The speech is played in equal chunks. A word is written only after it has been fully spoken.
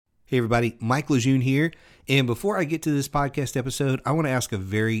Hey everybody, Mike Lejeune here. And before I get to this podcast episode, I want to ask a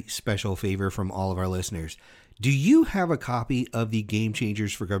very special favor from all of our listeners. Do you have a copy of the Game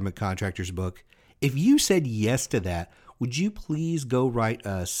Changers for Government Contractors book? If you said yes to that, would you please go write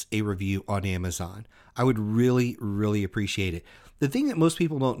us a review on Amazon? I would really, really appreciate it. The thing that most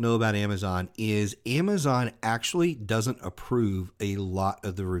people don't know about Amazon is Amazon actually doesn't approve a lot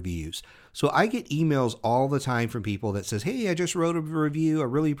of the reviews. So I get emails all the time from people that says, hey, I just wrote a review. I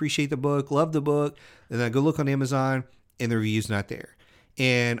really appreciate the book, love the book. And I go look on Amazon and the review's not there.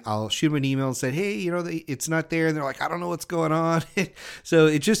 And I'll shoot them an email and say, hey, it's not there. And they're like, I don't know what's going on. So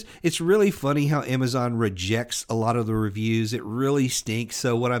it's really funny how Amazon rejects a lot of the reviews. It really stinks.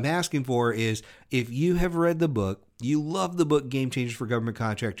 So what I'm asking for is if you have read the book, you love the book, Game Changers for Government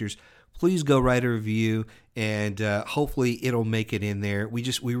Contractors, please go write a review and hopefully it'll make it in there.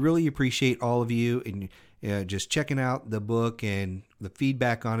 We really appreciate all of you and just checking out the book, and the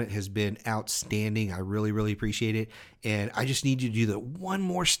feedback on it has been outstanding. I really, really appreciate it. And I just need you to do the one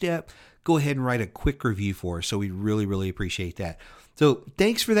more step. Go ahead and write a quick review for us. So we really, really appreciate that. So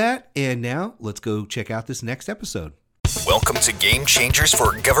thanks for that. And now let's go check out this next episode. Welcome to Game Changers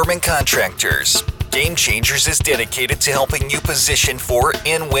for Government Contractors. Game Changers is dedicated to helping you position for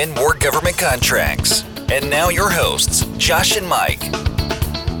and win more government contracts. And now your hosts, Josh and Mike.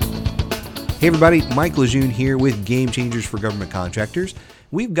 Hey everybody, Mike Lejeune here with Game Changers for Government Contractors.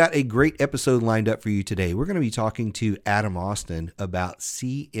 We've got a great episode lined up for you today. We're going to be talking to Adam Austin about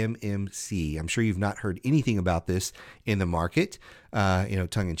CMMC. I'm sure you've not heard anything about this in the market, tongue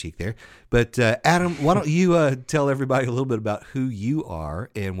in cheek there. But Adam, why don't you tell everybody a little bit about who you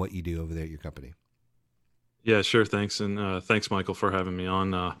are and what you do over there at your company? Yeah, sure. Thanks. And thanks, Michael, for having me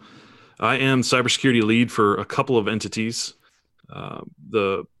on. I am cybersecurity lead for a couple of entities.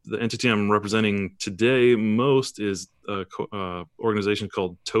 The entity I'm representing today most is an organization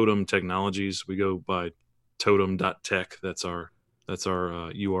called Totem Technologies. We go by totem.tech. That's our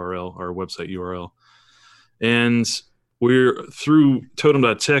URL, our website URL. And we're through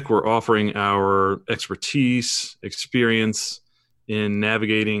totem.tech, we're offering our expertise, experience in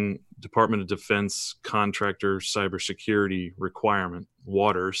navigating Department of Defense contractor cybersecurity requirement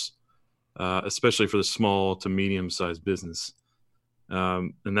waters, especially for the small to medium-sized business.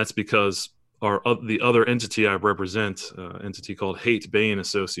 And that's because the other entity I represent, entity called Haight Bain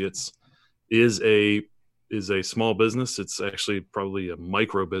Associates, is a small business. It's actually probably a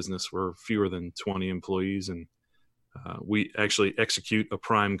micro business. We're fewer than 20 employees, and we actually execute a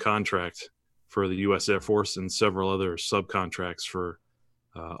prime contract for the U.S. Air Force and several other subcontracts for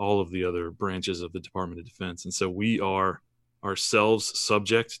all of the other branches of the Department of Defense. And so we are ourselves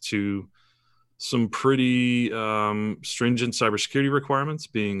subject to some pretty stringent cybersecurity requirements,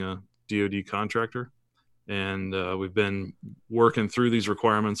 being a DoD contractor. And we've been working through these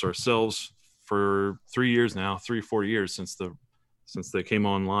requirements ourselves for 3 years now, 3 or 4 years since they came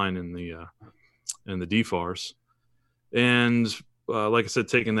online in the DFARS. And like I said,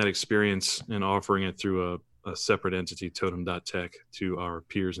 taking that experience and offering it through a separate entity, Totem.tech, to our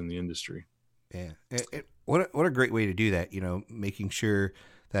peers in the industry. Yeah. What a great way to do that, making sure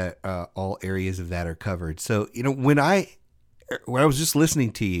that all areas of that are covered. So, when I was just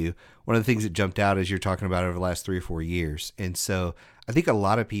listening to you, one of the things that jumped out is you're talking about over the last 3 or 4 years. And so I think a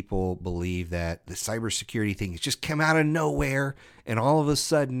lot of people believe that the cybersecurity thing has just come out of nowhere. And all of a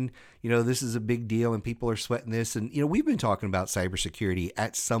sudden, this is a big deal and people are sweating this. And, we've been talking about cybersecurity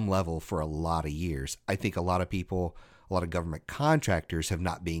at some level for a lot of years. I think a lot of people, a lot of government contractors have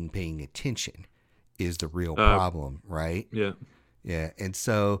not been paying attention is the real problem, right? Yeah. Yeah. And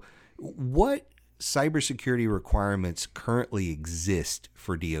so what cybersecurity requirements currently exist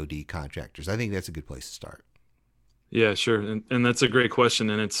for DoD contractors? I think that's a good place to start. Yeah, sure. And that's a great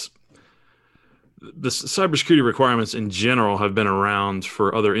question. And the cybersecurity requirements in general have been around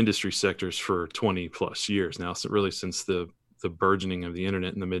for other industry sectors for 20 plus years now. So really since the burgeoning of the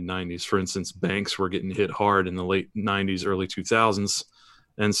internet in the mid 90s. For instance, banks were getting hit hard in the late 90s, early 2000s.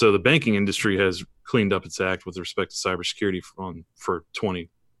 And so the banking industry has cleaned up its act with respect to cybersecurity for 20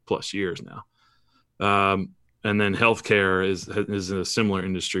 plus years now. And then healthcare is a similar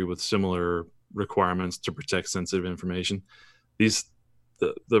industry with similar requirements to protect sensitive information.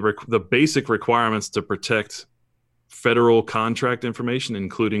 The basic requirements to protect federal contract information,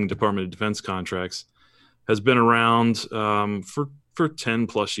 including Department of Defense contracts, has been around for 10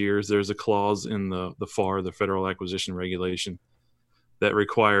 plus years. There's a clause in the FAR, the Federal Acquisition Regulation, that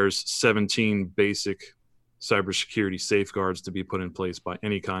requires 17 basic cybersecurity safeguards to be put in place by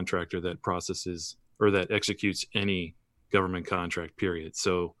any contractor that processes or that executes any government contract, period.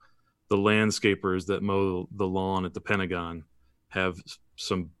 So the landscapers that mow the lawn at the Pentagon have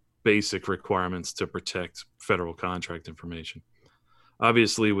some basic requirements to protect federal contract information.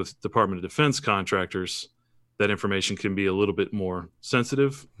 Obviously, with Department of Defense contractors, that information can be a little bit more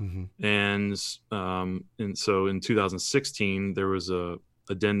sensitive. Mm-hmm. And so in 2016, there was a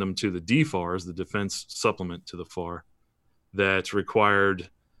addendum to the DFARS, the Defense Supplement to the FAR, that required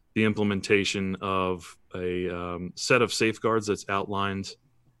the implementation of a set of safeguards that's outlined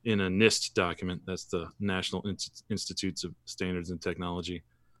in a NIST document. That's the National Institutes of Standards and Technology.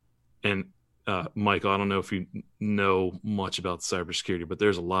 And Michael, I don't know if you know much about cybersecurity, but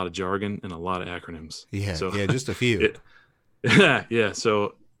there's a lot of jargon and a lot of acronyms. Yeah, just a few. Yeah.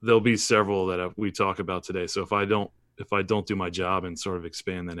 So there'll be several that we talk about today. So if I don't do my job and sort of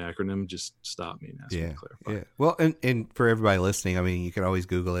expand that acronym, just stop me and ask me to clarify. Yeah. Well, and for everybody listening, I mean, you can always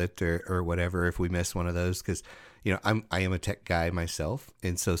Google it or whatever if we miss one of those, because I am a tech guy myself,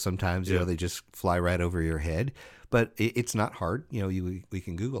 and so sometimes they just fly right over your head. But it's not hard. We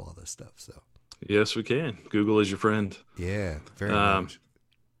can Google all this stuff. So yes, we can. Google is your friend. Yeah, very much.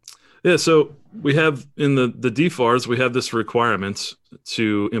 Yeah, so we have in the DFARS, we have this requirement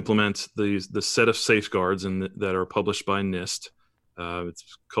to implement the set of safeguards that are published by NIST.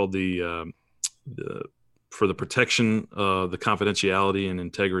 It's called for the protection of the confidentiality and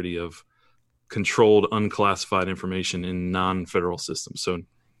integrity of controlled unclassified information in non-federal systems. So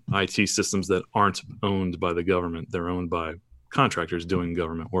IT systems that aren't owned by the government, they're owned by contractors doing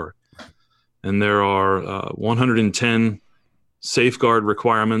government work. And there are 110 safeguard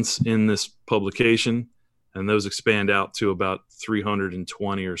requirements in this publication, and those expand out to about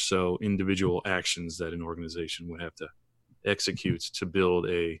 320 or so individual actions that an organization would have to execute to build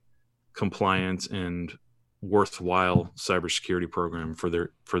a compliant and worthwhile cybersecurity program for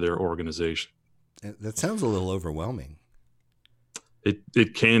their organization. That sounds a little overwhelming.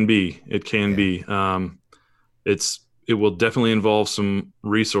 It can be. It can be. It will definitely involve some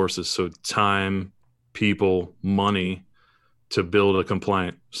resources, so time, people, money, to build a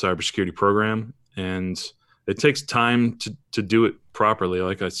compliant cybersecurity program. And it takes time to do it properly.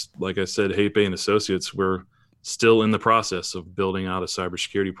 Like I said, Hape and Associates, we're still in the process of building out a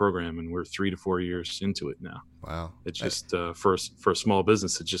cybersecurity program, and we're 3 to 4 years into it now. Wow. It's just for a small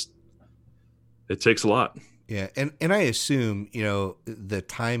business, it takes a lot. Yeah. And I assume, the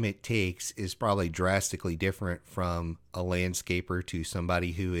time it takes is probably drastically different from a landscaper to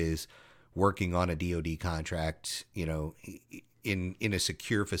somebody who is working on a DoD contract, in a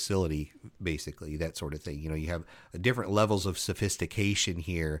secure facility, basically, that sort of thing. You have different levels of sophistication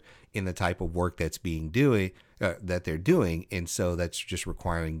here in the type of work that they're doing. And so that's just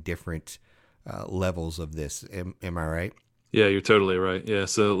requiring different levels of this. Am I right? Yeah, you're totally right. Yeah.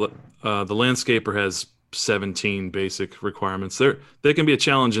 So the landscaper has 17 basic requirements. They can be a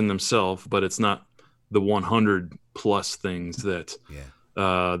challenge in themselves, but it's not the 100 plus things that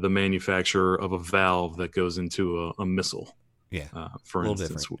the manufacturer of a valve that goes into a missile. Yeah. For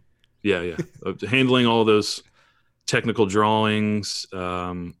instance. Different. Yeah. Handling all those technical drawings,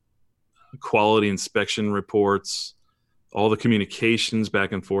 quality inspection reports, all the communications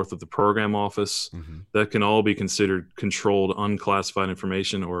back and forth with the program office, that can all be considered controlled unclassified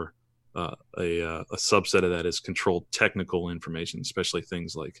information, or a subset of that is controlled technical information, especially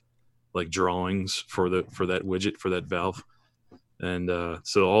things like drawings for that widget, for that valve. And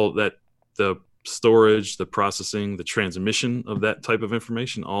so all that, the storage, the processing, the transmission of that type of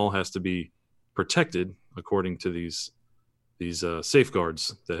information, all has to be protected according to these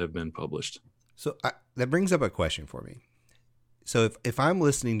safeguards that have been published. So that brings up a question for me. So if I'm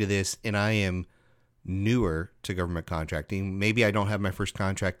listening to this and I am newer to government contracting, maybe I don't have my first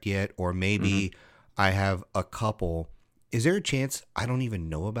contract yet, or maybe I have a couple, is there a chance I don't even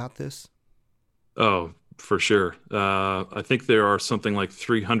know about this? Oh, for sure. I think there are something like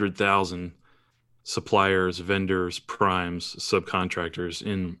 300,000 suppliers, vendors, primes, subcontractors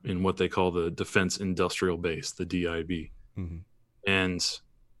in what they call the Defense Industrial Base, the DIB. And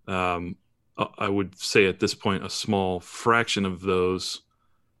I would say at this point, a small fraction of those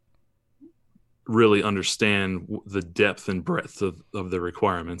really understand the depth and breadth of the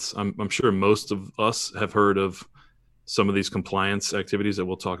requirements. I'm sure most of us have heard of some of these compliance activities that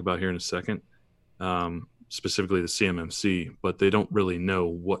we'll talk about here in a second, specifically the CMMC, but they don't really know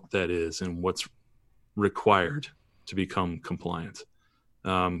what that is and what's required to become compliant.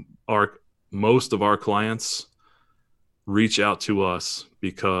 Most of our clients reach out to us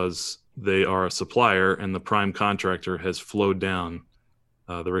because they are a supplier and the prime contractor has flowed down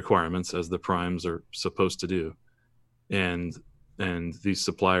the requirements, as the primes are supposed to do. And these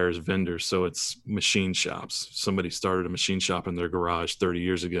suppliers, vendors, so it's machine shops. Somebody started a machine shop in their garage 30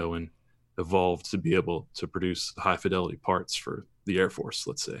 years ago and evolved to be able to produce high fidelity parts for the Air Force,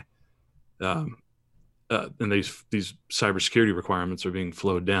 let's say. And these cybersecurity requirements are being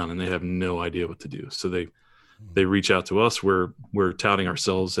flowed down, and they have no idea what to do. So they reach out to us. We're touting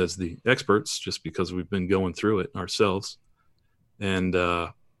ourselves as the experts just because we've been going through it ourselves. And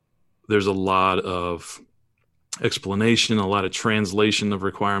there's a lot of explanation, a lot of translation of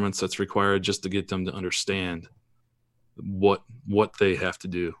requirements that's required just to get them to understand what they have to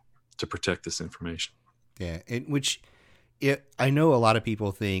do to protect this information. Yeah, I know a lot of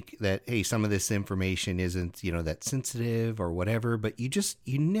people think that, hey, some of this information isn't, that sensitive or whatever, but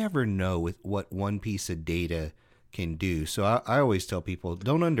you never know with what one piece of data can do. So I always tell people,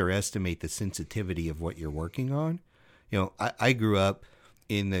 don't underestimate the sensitivity of what you're working on. I grew up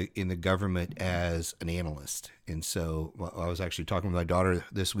in the government as an analyst, and so I was actually talking with my daughter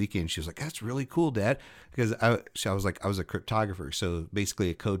this weekend. She was like, "That's really cool, Dad," because I was like, I was a cryptographer, so basically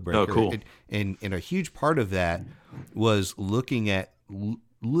a code breaker. Oh, cool. And a huge part of that was looking at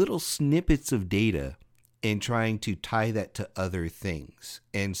little snippets of data and trying to tie that to other things.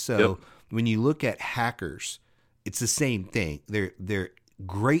 And so when you look at hackers, it's the same thing. They're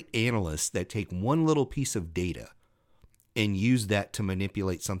great analysts that take one little piece of data and use that to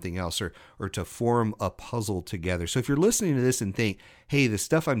manipulate something else or to form a puzzle together. So if you're listening to this and think, hey, the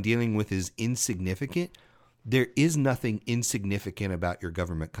stuff I'm dealing with is insignificant, there is nothing insignificant about your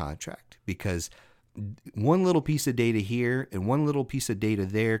government contract, because one little piece of data here and one little piece of data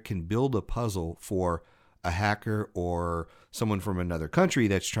there can build a puzzle for a hacker or someone from another country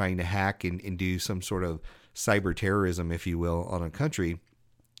that's trying to hack and do some sort of cyber terrorism, if you will, on a country.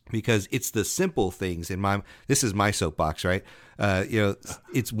 Because it's the simple things this is my soapbox, right?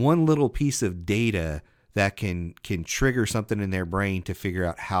 It's one little piece of data that can trigger something in their brain to figure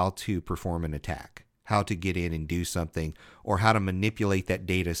out how to perform an attack, how to get in and do something, or how to manipulate that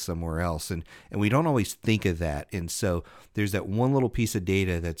data somewhere else. And we don't always think of that. And so there's that one little piece of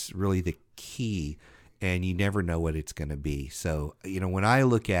data that's really the key, and you never know what it's going to be. So, when I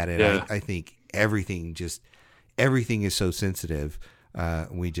look at it, I think everything is so sensitive.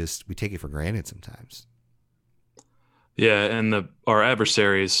 We take it for granted sometimes. Yeah, and our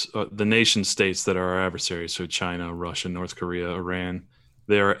adversaries, the nation states that are our adversaries, so China, Russia, North Korea, Iran,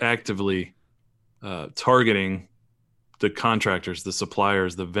 they are actively targeting the contractors, the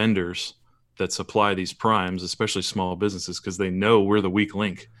suppliers, the vendors that supply these primes, especially small businesses, because they know we're the weak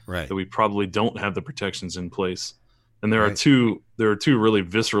link, right? That we probably don't have the protections in place. And there are two really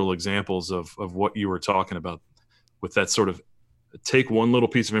visceral examples of what you were talking about with that sort of take one little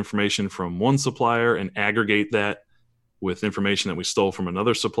piece of information from one supplier and aggregate that with information that we stole from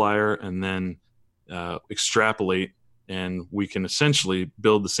another supplier, and then extrapolate, and we can essentially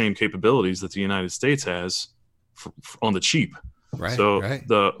build the same capabilities that the United States has on the cheap. Right. So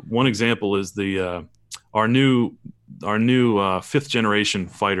the one example is our new fifth generation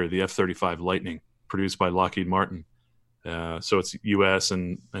fighter, the F-35 Lightning, produced by Lockheed Martin. So it's U.S.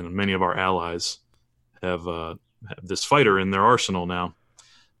 and many of our allies have this fighter in their arsenal now.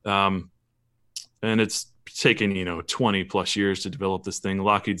 And it's taken, 20 plus years to develop this thing.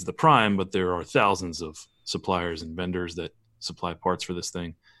 Lockheed's the prime, but there are thousands of suppliers and vendors that supply parts for this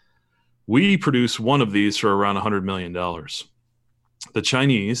thing. We produce one of these for around $100 million. The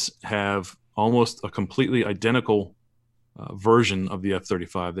Chinese have almost a completely identical version of the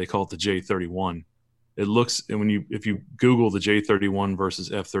F-35. They call it the J-31. It looks, and if you Google the J-31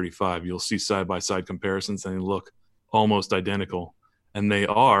 versus F-35, you'll see side-by-side comparisons, and they look almost identical. And they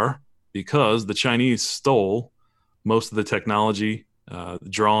are because the Chinese stole most of the technology,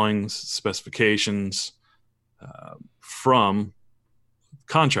 drawings, specifications from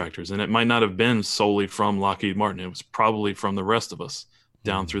contractors. And it might not have been solely from Lockheed Martin. It was probably from the rest of us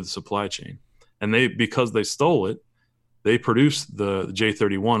down through the supply chain. And because they stole it, they produced the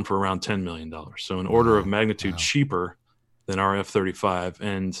J-31 for around $10 million. So an order of magnitude cheaper than our F-35.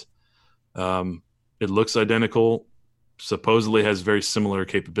 And it looks identical, supposedly has very similar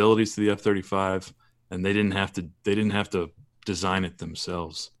capabilities to the F-35, and they didn't have to design it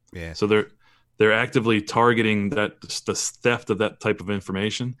themselves. Yeah. So they're actively targeting the theft of that type of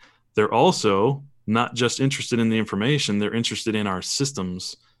information. They're also not just interested in the information, they're interested in our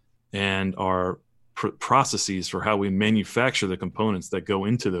systems and our processes for how we manufacture the components that go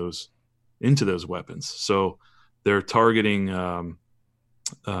into those weapons. So they're targeting,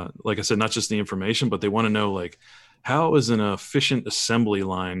 like I said, not just the information, but they want to know, like, how is an efficient assembly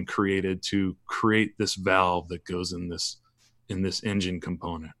line created to create this valve that goes in this engine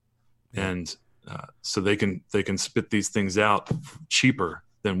component? Yeah. And so they can spit these things out cheaper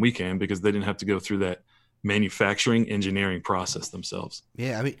than we can because they didn't have to go through that manufacturing engineering process themselves.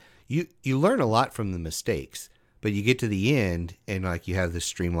 Yeah, I mean, you learn a lot from the mistakes, But you get to the end and like you have this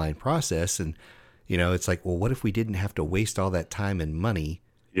streamlined process, and it's like, well, what if we didn't have to waste all that time and money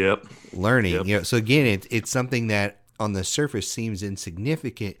Yep. learning? Yep. So again, it's something that on the surface seems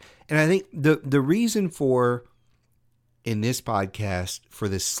insignificant. And I think the reason for in this podcast for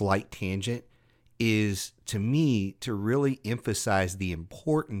this slight tangent is, to me, to really emphasize the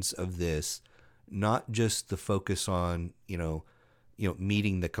importance of this, not just the focus on,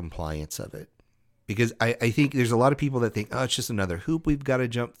 meeting the compliance of it. Because I think there's a lot of people that think, oh, it's just another hoop we've got to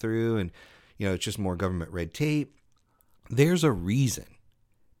jump through, and, it's just more government red tape. There's a reason.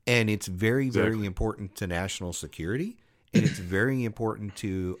 And it's very, very important to national security. And it's very important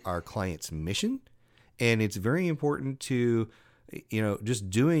to our client's mission. And it's very important to, just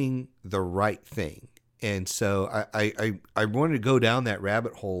doing the right thing. And so I wanted to go down that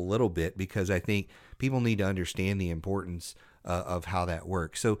rabbit hole a little bit because I think people need to understand the importance of how that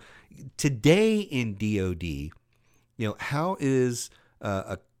works. So today in DoD, how is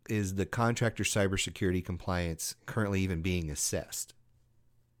the contractor cybersecurity compliance currently even being assessed?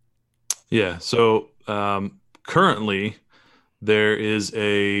 Yeah. So currently there is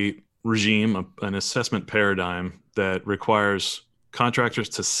a regime, an assessment paradigm that requires contractors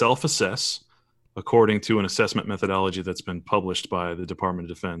to self-assess according to an assessment methodology that's been published by the Department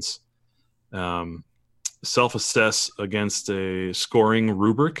of Defense. Self-assess against a scoring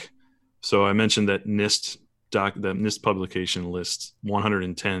rubric. So I mentioned that NIST publication lists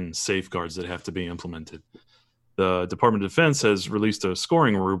 110 safeguards that have to be implemented. The Department of Defense has released a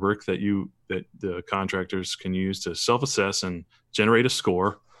scoring rubric that the contractors can use to self-assess and generate a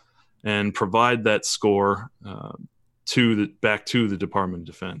score and provide that score back to the Department of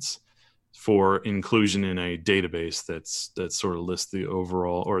Defense for inclusion in a database that sort of lists the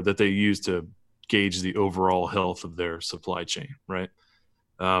overall, or that they use to gauge the overall health of their supply chain, right?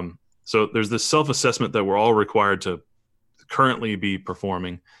 So there's this self-assessment that we're all required to currently be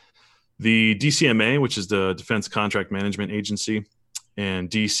performing. The DCMA, which is the Defense Contract Management Agency, and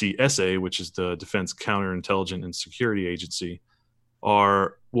DCSA, which is the Defense Counterintelligence and Security Agency,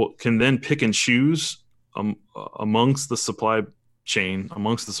 can then pick and choose amongst the supply chain,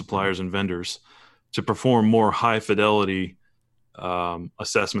 amongst the suppliers and vendors, to perform more high fidelity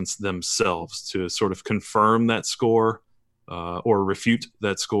assessments themselves to sort of confirm that score or refute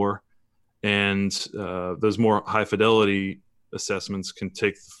that score. And those more high fidelity assessments can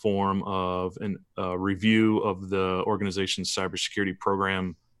take the form of a review of the organization's cybersecurity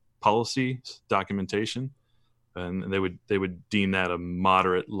program policy documentation, and they would deem that a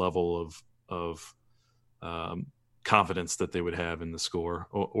moderate level of confidence that they would have in the score,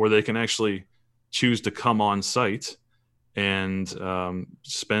 or they can actually choose to come on site and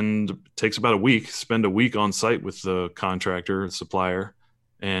spend a week on site with the contractor, supplier,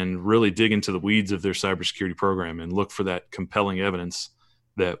 and really dig into the weeds of their cybersecurity program and look for that compelling evidence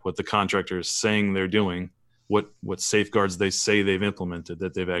that what the contractor is saying they're doing, what safeguards they say they've implemented,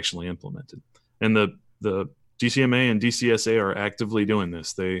 that they've actually implemented. And the DCMA and DCSA are actively doing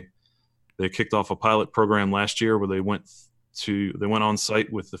this. They kicked off a pilot program last year where they went on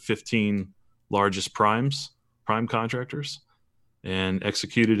site with the 15 largest prime contractors and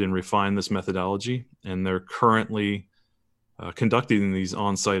executed and refined this methodology. And they're currently conducting these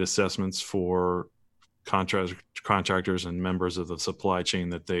on-site assessments for contractors and members of the supply chain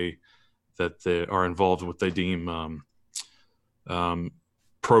that they are involved with what they deem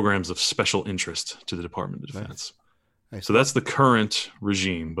programs of special interest to the Department of Defense. Nice. So that's the current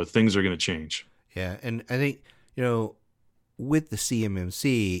regime, but things are going to change. Yeah, and I think, with the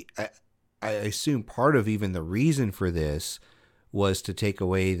CMMC, I assume part of even the reason for this was to take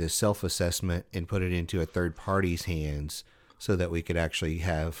away the self-assessment and put it into a third party's hands, so that we could actually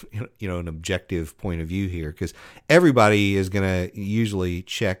have, an objective point of view here, because everybody is going to usually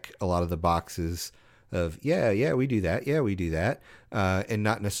check a lot of the boxes of, yeah, we do that, and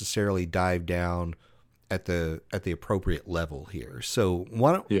not necessarily dive down at the appropriate level here. So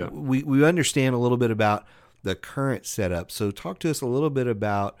why don't we understand a little bit about the current setup. So talk to us a little bit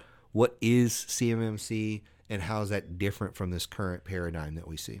about what is CMMC and how is that different from this current paradigm that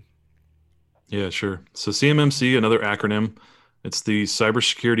we see? Yeah, sure. So CMMC, another acronym, it's the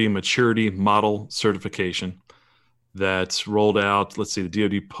Cybersecurity Maturity Model Certification that's rolled out. Let's see, the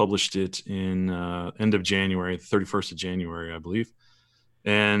DoD published it in end of January, 31st of January, I believe.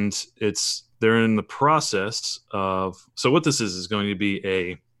 And they're in the process of, so what this is going to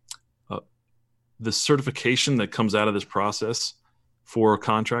be the certification that comes out of this process for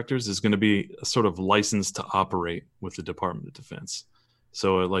contractors is going to be a sort of license to operate with the Department of Defense.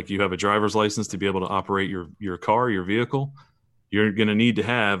 So like you have a driver's license to be able to operate your car, your vehicle, you're going to need to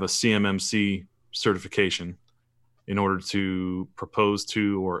have a CMMC certification in order to propose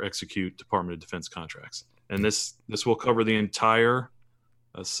to or execute Department of Defense contracts. And this will cover the entire,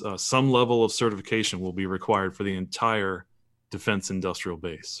 some level of certification will be required for the entire defense industrial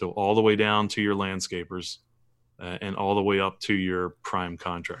base. So all the way down to your landscapers and all the way up to your prime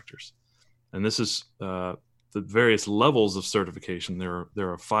contractors. And this is the various levels of certification. There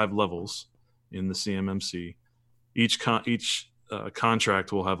are 5 levels in the CMMC. Each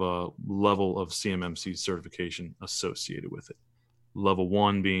contract will have a level of CMMC certification associated with it. Level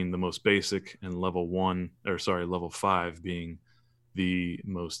 1 being the most basic, and level 5 being the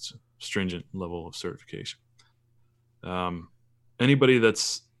most stringent level of certification. Anybody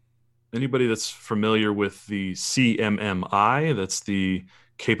that's familiar with the CMMI, that's the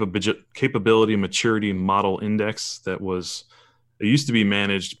Capability Maturity Model Index, it used to be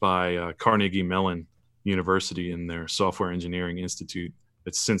managed by Carnegie Mellon University in their Software Engineering Institute.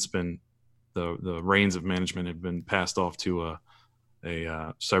 It's since been, the reins of management have been passed off to a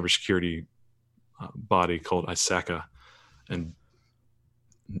cybersecurity body called ISACA. And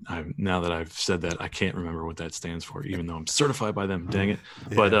now that I've said that, I can't remember what that stands for, even though I'm certified by them. Dang it!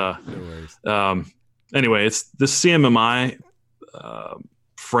 Yeah, but no worries. Anyway, it's the CMMI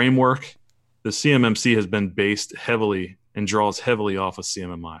framework. The CMMC has been based heavily and draws heavily off of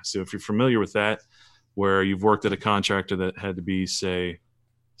CMMI. So if you're familiar with that, where you've worked at a contractor that had to be, say,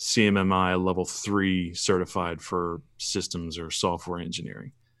 CMMI level 3 certified for systems or software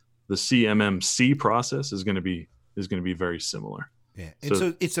engineering, the CMMC process is going to be very similar. Yeah, and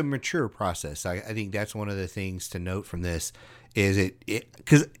so it's a mature process. I think that's one of the things to note from this is it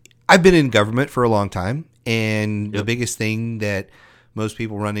because I've been in government for a long time, and the biggest thing that most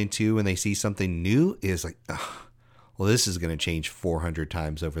people run into when they see something new is like, well, this is going to change 400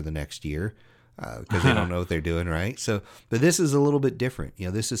 times over the next year because they don't know what they're doing, right? So, but this is a little bit different.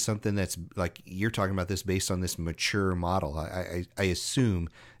 This is something that's like you're talking about this based on this mature model. I assume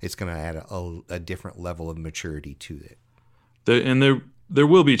it's going to add a different level of maturity to it. There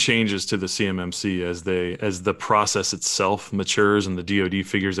will be changes to the CMMC as the process itself matures and the DoD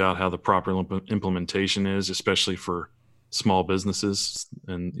figures out how the proper implementation is, especially for small businesses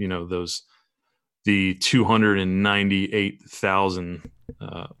and the 298,000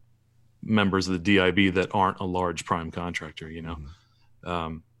 members of the DIB that aren't a large prime contractor,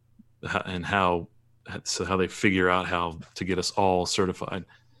 and how they figure out how to get us all certified.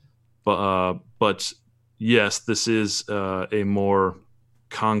 But yes, this is a more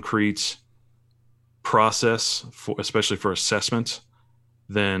concrete process especially for assessment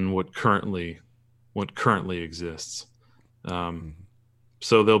than what currently exists.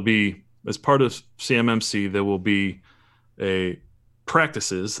 So there'll be, as part of CMMC, there will be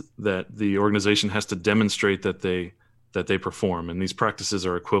practices that the organization has to demonstrate that they perform, and these practices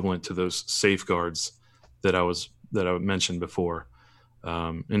are equivalent to those safeguards that I mentioned before.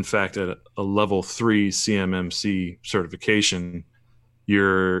 In fact, at a level 3 CMMC certification,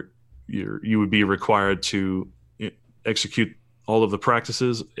 you would be required to execute all of the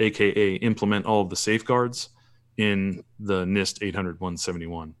practices, aka implement all of the safeguards in the NIST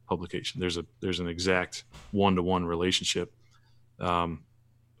 800-171 publication. There's an exact 1-to-1 relationship.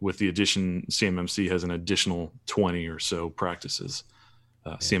 With the addition, CMMC has an additional 20 or so practices,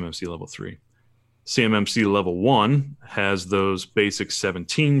 CMMC level 3. CMMC level 1 has those basic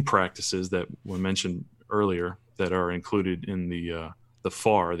 17 practices that were mentioned earlier that are included in the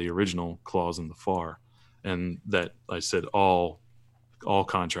FAR, the original clause in the FAR, and that I said all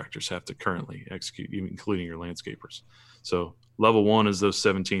contractors have to currently execute, including your landscapers. So level 1 is those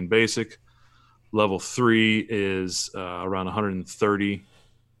 17 basic. Level 3 is around 130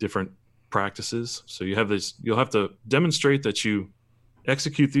 different practices. So you'll have to demonstrate that you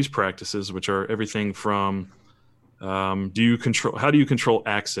execute these practices, which are everything from how do you control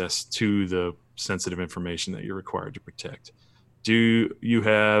access to the sensitive information that you're required to protect? Do you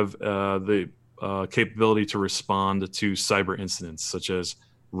have the capability to respond to cyber incidents such as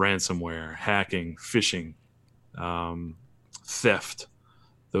ransomware, hacking, phishing, theft,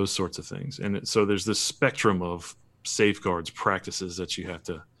 those sorts of things? And so there's this spectrum of safeguards practices that you have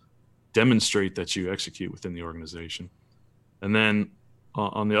to demonstrate that you execute within the organization. And then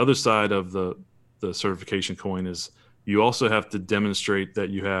on the other side of the certification coin is you also have to demonstrate that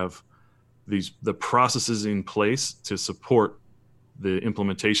you have the processes in place to support the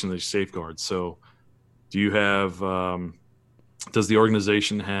implementation of these safeguards. So do you have, does the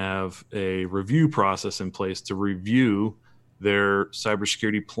organization have a review process in place to review their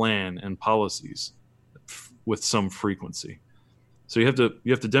cybersecurity plan and policies with some frequency? So you have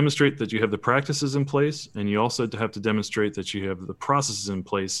to demonstrate that you have the practices in place, and you also have to demonstrate that you have the processes in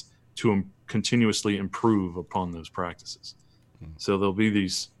place to continuously improve upon those practices. So there'll be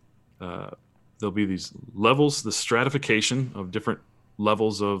these levels, the stratification of different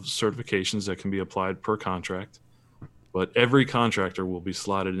levels of certifications that can be applied per contract, but every contractor will be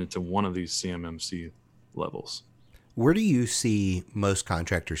slotted into one of these CMMC levels. Where do you see most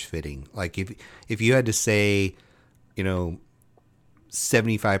contractors fitting? Like if you had to say, 75%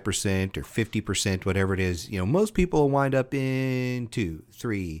 or 50%, whatever it is, most people wind up in 2,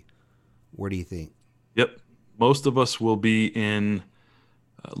 3. Where do you think? Yep. Most of us will be in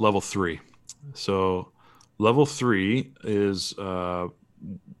level 3. So level 3 is for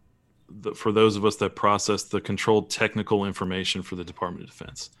those of us that process the controlled technical information for the Department of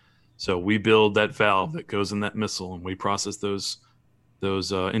Defense. So we build that valve that goes in that missile, and we process those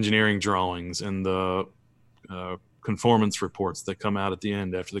engineering drawings and the conformance reports that come out at the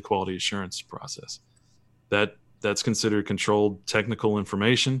end after the quality assurance process. That's considered controlled technical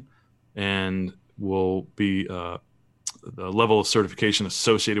information, and will be the level of certification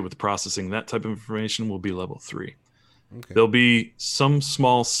associated with processing that type of information will be level 3. Okay. There'll be some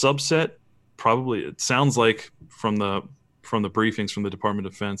small subset, probably it sounds like from the briefings from the Department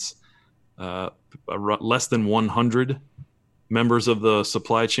of Defense, less than 100 members of the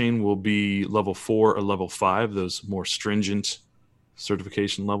supply chain will be level 4 or level 5, those more stringent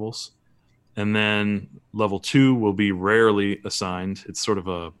certification levels. And then level 2 will be rarely assigned. It's sort of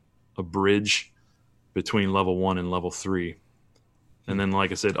a bridge between level 1 and level 3. And then,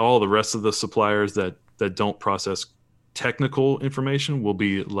 like I said, all the rest of the suppliers that don't process technical information will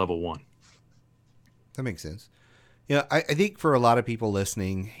be level 1. That makes sense. I think for a lot of people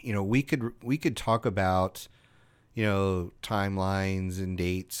listening, we could talk about, timelines and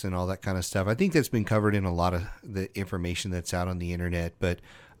dates and all that kind of stuff. I think that's been covered in a lot of the information that's out on the internet. But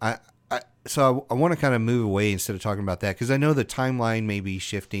I want to kind of move away instead of talking about that, because I know the timeline may be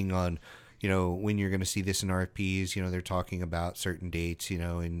shifting on, when you're going to see this in RFPs. They're talking about certain dates,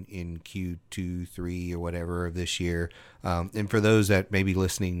 in Q2, 3 or whatever of this year. And for those that may be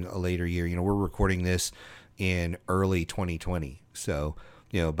listening a later year, we're recording this in early 2020. So,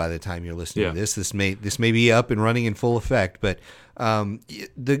 by the time you're listening to this may be up and running in full effect. But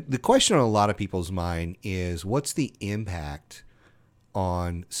the question on a lot of people's mind is, what's the impact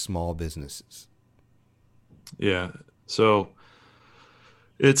on small businesses? Yeah. So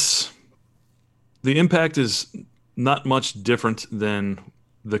the impact is not much different than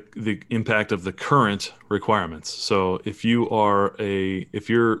the impact of the current requirements. So if you're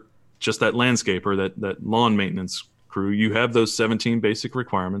just that landscaper, that lawn maintenance crew, you have those 17 basic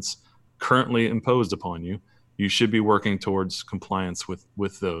requirements currently imposed upon you. You should be working towards compliance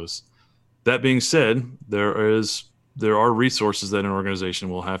with those. That being said, there are resources that an organization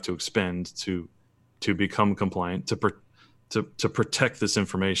will have to expend to become compliant, to protect this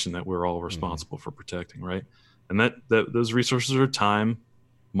information that we're all responsible for protecting, right? And that those resources are time,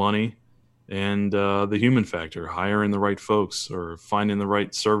 money, and the human factor, hiring the right folks or finding the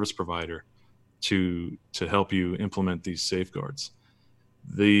right service provider to help you implement these safeguards.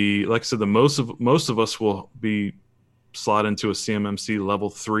 Like I said, most of us will be slotted into a CMMC level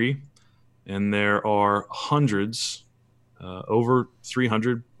 3, and there are hundreds, over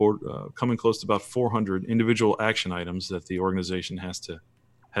 300, coming close to about 400 individual action items that the organization has to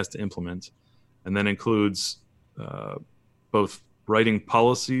implement, and that includes both writing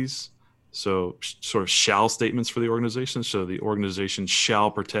policies, so sort of shall statements for the organization. So the organization shall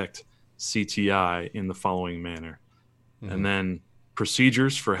protect CTI in the following manner, and then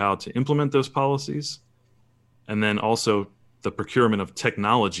procedures for how to implement those policies, and then also the procurement of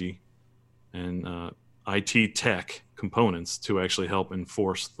technology and IT tech components to actually help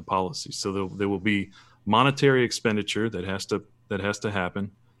enforce the policy. So there will be monetary expenditure that has to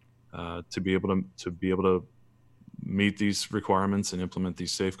happen to be able to meet these requirements and implement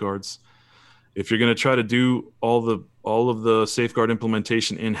these safeguards. If you're going to try to do all of the safeguard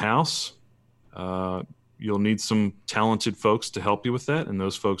implementation in-house, you'll need some talented folks to help you with that, and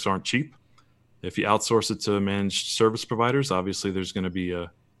those folks aren't cheap. If you outsource it to managed service providers, obviously there's going to be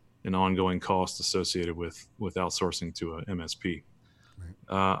an ongoing cost associated with outsourcing to a MSP.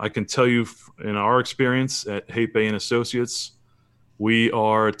 Right. I can tell you in our experience at Haight Bay and Associates, we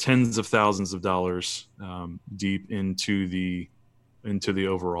are tens of thousands of dollars deep into the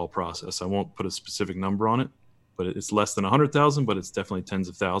overall process. I won't put a specific number on it, but it's less than 100,000, but it's definitely tens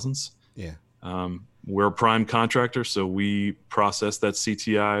of thousands. Yeah. We're a prime contractor, so we process that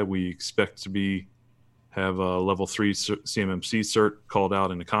CTI. We expect to have a level 3 CMMC cert called out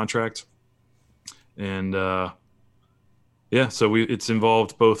in the contract. And so it's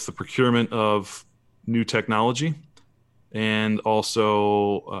involved both the procurement of new technology and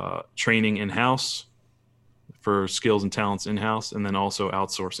also training in-house for skills and talents in-house, and then also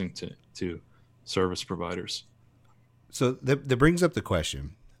outsourcing to service providers. So that brings up the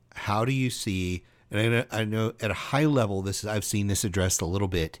question: how do you see? And I know at a high level, I've seen this addressed a little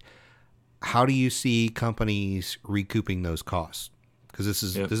bit. How do you see companies recouping those costs? Because this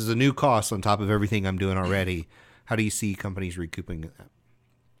is a new cost on top of everything I'm doing already. How do you see companies recouping that?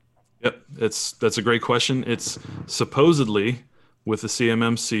 Yep, that's a great question. It's supposedly with the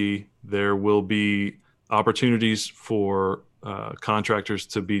CMMC, there will be opportunities for contractors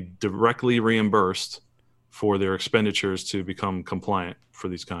to be directly reimbursed for their expenditures to become compliant for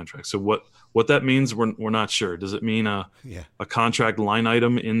these contracts. So what that means, we're not sure. Does it mean a contract line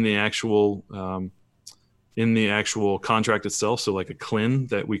item in the actual contract itself? So like a CLIN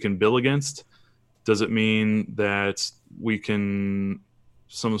that we can bill against? Does it mean that we can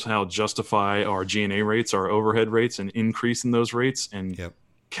somehow justify our G&A rates, our overhead rates, and increase in those rates and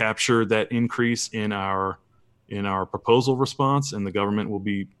capture that increase in our proposal response, and the government will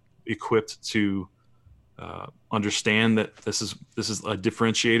be equipped to understand that this is a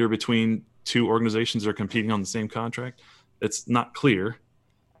differentiator between two organizations that are competing on the same contract? It's not clear.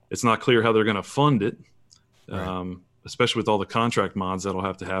 It's not clear how they're going to fund it, right. Especially with all the contract mods that'll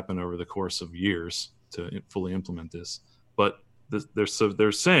have to happen over the course of years to fully implement this. But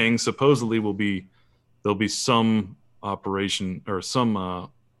they're saying supposedly there'll be some operation or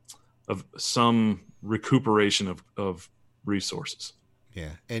some recuperation of resources.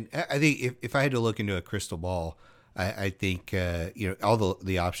 Yeah, and I think if I had to look into a crystal ball, I think all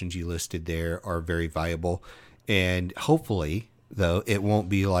the options you listed there are very viable, and hopefully, though, it won't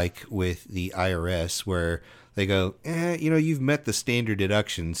be like with the IRS where they go, you've met the standard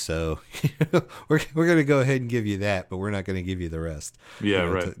deduction, so we're going to go ahead and give you that, but we're not going to give you the rest. Yeah,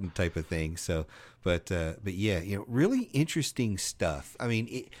 right. Type of thing. So, but yeah, really interesting stuff. I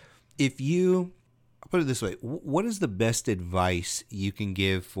mean, I'll put it this way: what is the best advice you can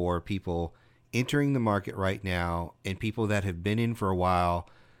give for people entering the market right now and people that have been in for a while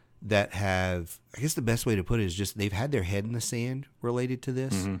that have, I guess the best way to put it is just they've had their head in the sand related to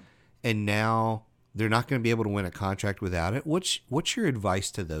this, and now they're not going to be able to win a contract without it. What's your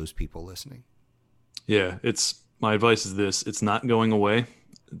advice to those people listening? Yeah, my advice is this: it's not going away.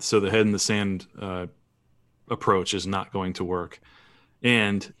 So the head in the sand approach is not going to work,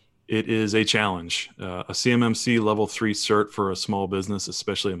 and it is a challenge. A CMMC level 3 cert for a small business,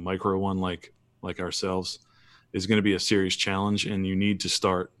 especially a micro one like ourselves, is going to be a serious challenge, and you need to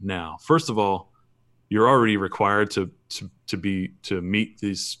start now. First of all, you're already required to meet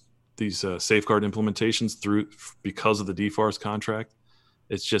these safeguard implementations because of the DFARS contract.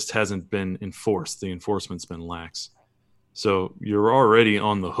 It just hasn't been enforced. The enforcement's been lax. So you're already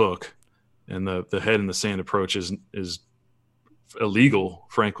on the hook, and the head in the sand approach is illegal,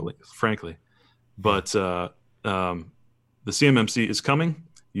 frankly. But the CMMC is coming.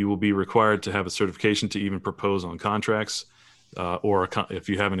 You will be required to have a certification to even propose on contracts, or if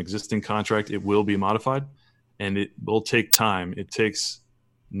you have an existing contract, it will be modified, and it will take time. It takes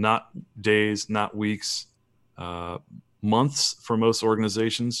not days, not weeks, months for most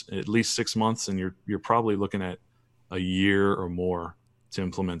organizations, at least 6 months, and you're probably looking at a year or more to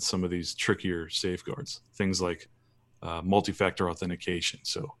implement some of these trickier safeguards. Things like multi-factor authentication.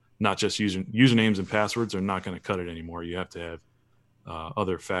 So not just usernames and passwords are not going to cut it anymore. You have to have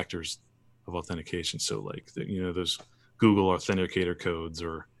other factors of authentication. So like those Google Authenticator codes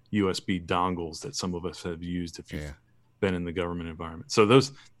or USB dongles that some of us have used if you've been in the government environment. So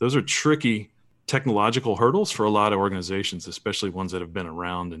those are tricky technological hurdles for a lot of organizations, especially ones that have been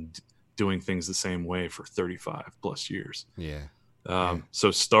around and doing things the same way for 35 plus years.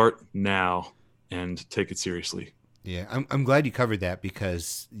 So start now and take it seriously. Yeah, I'm glad you covered that,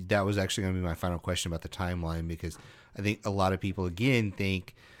 because that was actually going to be my final question about the timeline, because I think a lot of people, again,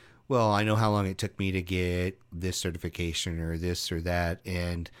 think, well, I know how long it took me to get this certification or this or that,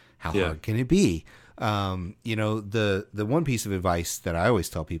 and how hard can it be? The one piece of advice that I always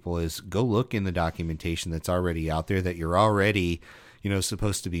tell people is go look in the documentation that's already out there that you're already,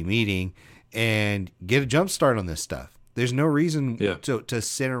 supposed to be meeting, and get a jump start on this stuff. There's no reason to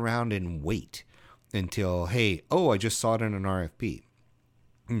sit around and wait until, I just saw it in an RFP.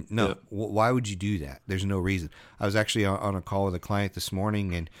 No, why would you do that? There's no reason. I was actually on a call with a client this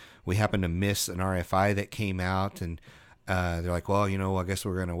morning, and we happened to miss an RFI that came out, and they're like, well, I guess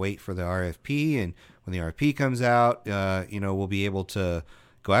we're going to wait for the RFP, and when the RFP comes out, we'll be able to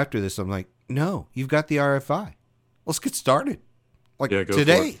go after this. I'm like, no, you've got the RFI. Let's get started.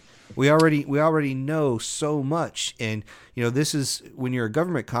 Today. We already know so much, and this is when you're a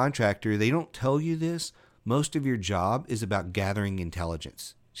government contractor. They don't tell you this, most of your job is about gathering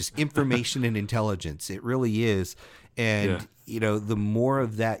intelligence, just information and intelligence. It really is. And, the more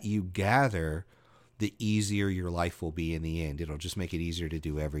of that you gather, the easier your life will be in the end. It'll just make it easier to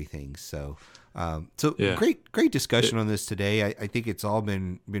do everything. So, great discussion on this today. I think it's all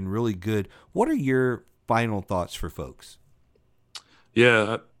been really good. What are your final thoughts for folks?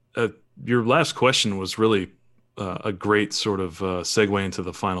 Yeah. Your last question was really a great sort of segue into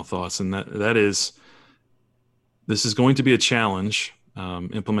the final thoughts. And that is, this is going to be a challenge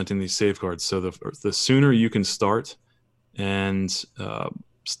implementing these safeguards. So the sooner you can start and,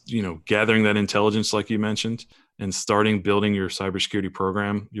 gathering that intelligence, like you mentioned, and starting building your cybersecurity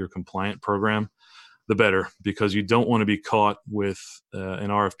program, your compliant program, the better, because you don't want to be caught with an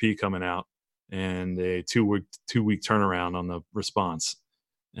RFP coming out and a two-week turnaround on the response,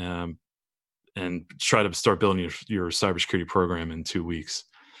 and try to start building your cybersecurity program in 2 weeks.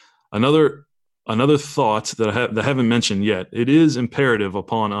 Another thought that I haven't mentioned yet: it is imperative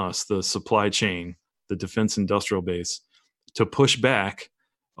upon us, the supply chain, the defense industrial base, to push back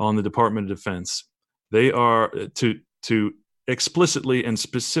on the Department of Defense. They are to explicitly and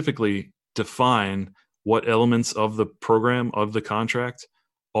specifically define what elements of the program, of the contract,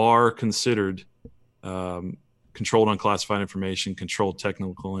 are considered controlled unclassified information, controlled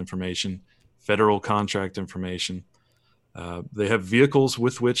technical information, federal contract information. They have vehicles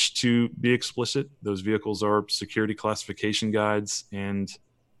with which to be explicit. Those vehicles are security classification guides and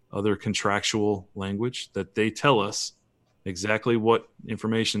other contractual language that they tell us exactly what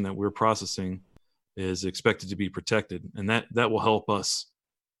information that we're processing is expected to be protected. And that will help us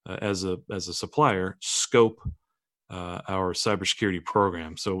as a supplier scope our cybersecurity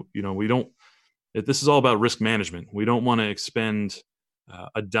program. So, this is all about risk management. We don't want to expend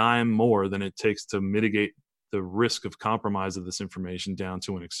a dime more than it takes to mitigate the risk of compromise of this information down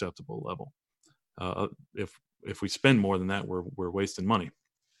to an acceptable level. If we spend more than that, we're wasting money.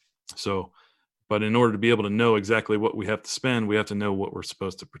 So, but in order to be able to know exactly what we have to spend, we have to know what we're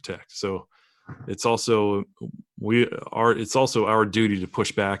supposed to protect. So it's also our duty to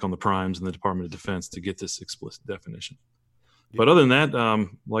push back on the primes and the Department of Defense to get this explicit definition. Yeah. But other than that,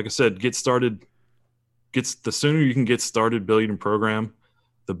 like I said, get started. The sooner you can get started building a program,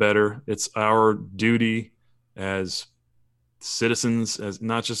 the better. It's our duty as citizens, as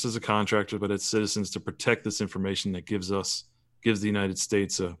not just as a contractor, but as citizens, to protect this information that gives the United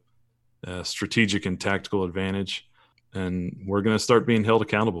States a strategic and tactical advantage, and we're going to start being held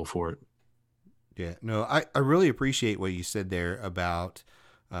accountable for it. Yeah, no, I really appreciate what you said there about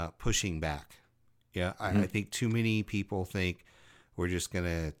pushing back. Yeah, I think too many people think we're just going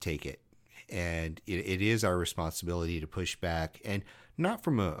to take it, and it is our responsibility to push back, and not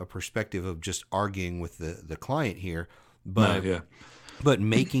from a perspective of just arguing with the client here, but but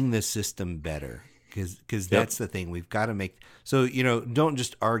making the system better. Because that's the thing. We've got to make – so, don't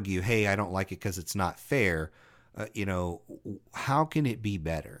just argue, hey, I don't like it because it's not fair. How can it be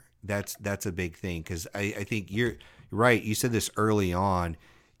better? That's a big thing, because I think you're right. You said this early on.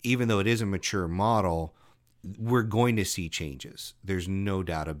 Even though it is a mature model, we're going to see changes. There's no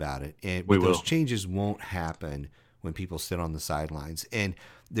doubt about it. But those changes won't happen when people sit on the sidelines. And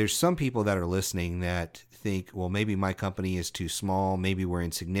there's some people that are listening that think, well, maybe my company is too small. Maybe we're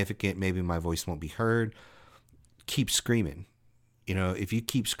insignificant. Maybe my voice won't be heard. Keep screaming. If you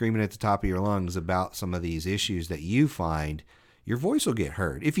keep screaming at the top of your lungs about some of these issues that you find, your voice will get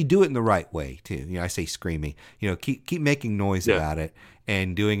heard. If you do it in the right way too. I say screaming, keep making noise about it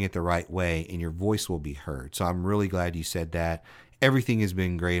and doing it the right way, and your voice will be heard. So I'm really glad you said that. Everything has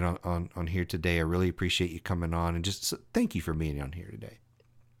been great on here today. I really appreciate you coming on, and just thank you for being on here today.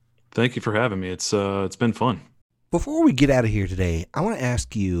 Thank you for having me. It's been fun. Before we get out of here today, I want to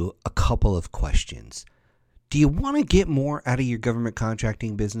ask you a couple of questions. Do you want to get more out of your government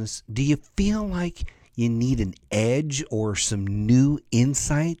contracting business? Do you feel like you need an edge or some new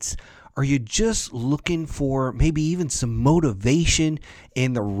insights? Are you just looking for maybe even some motivation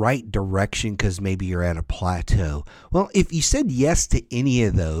in the right direction because maybe you're at a plateau? Well, if you said yes to any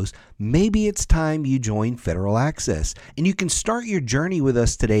of those, maybe it's time you join Federal Access, and you can start your journey with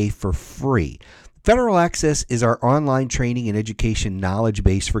us today for free. Federal Access is our online training and education knowledge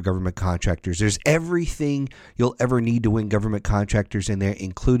base for government contractors. There's everything you'll ever need to win government contractors in there,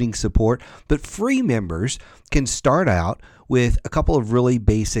 including support. But free members can start out with a couple of really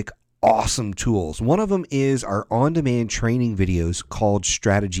basic, awesome tools. One of them is our on-demand training videos called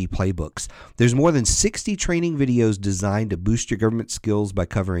Strategy Playbooks. There's more than 60 training videos designed to boost your government skills by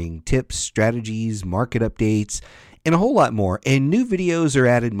covering tips, strategies, market updates, and a whole lot more. And new videos are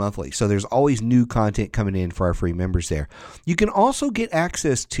added monthly, so there's always new content coming in for our free members there. You can also get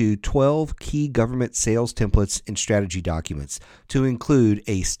access to 12 key government sales templates and strategy documents, to include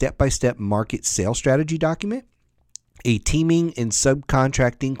a step-by-step market sales strategy document, a teaming and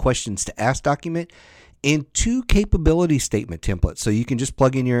subcontracting questions to ask document, and 2 capability statement templates. So you can just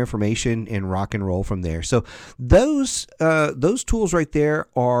plug in your information and rock and roll from there. So those tools right there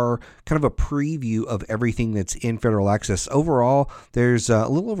are kind of a preview of everything that's in Federal Access. Overall, there's a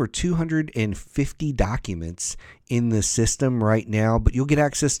little over 250 documents in the system right now, but you'll get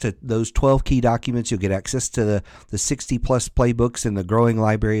access to those 12 key documents. You'll get access to the 60 plus playbooks and the growing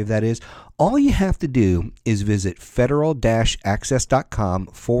library of that is. All you have to do is visit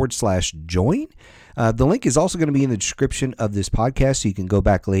federal-access.com/join. The link is also going to be in the description of this podcast, so you can go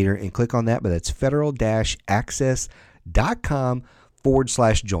back later and click on that, but that's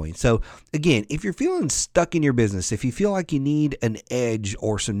federal-access.com/join. So again, if you're feeling stuck in your business, if you feel like you need an edge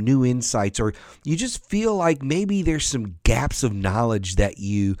or some new insights, or you just feel like maybe there's some gaps of knowledge that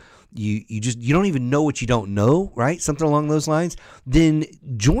you don't even know what you don't know, right? Something along those lines, then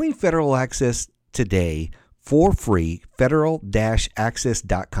join Federal Access today for free,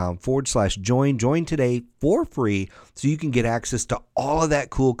 federal-access.com/join. Join today for free so you can get access to all of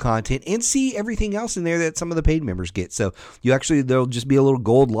that cool content and see everything else in there that some of the paid members get. So there'll just be a little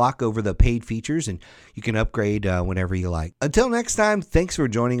gold lock over the paid features, and you can upgrade whenever you like. Until next time, thanks for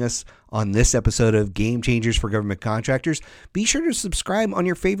joining us on this episode of Game Changers for Government Contractors. Be sure to subscribe on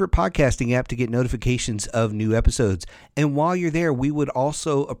your favorite podcasting app to get notifications of new episodes. And while you're there, we would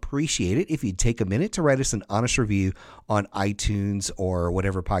also appreciate it if you'd take a minute to write us an honest review on iTunes or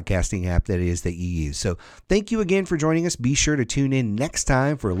whatever podcasting app that is that you use. So thank you again for joining us. Be sure to tune in next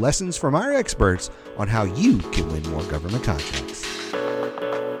time for lessons from our experts on how you can win more government contracts.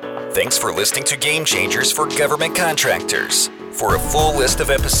 Thanks for listening to Game Changers for Government Contractors. For a full list of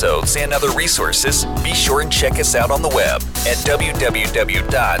episodes and other resources, be sure and check us out on the web at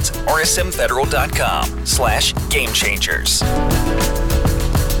www.rsmfederal.com/gamechangers.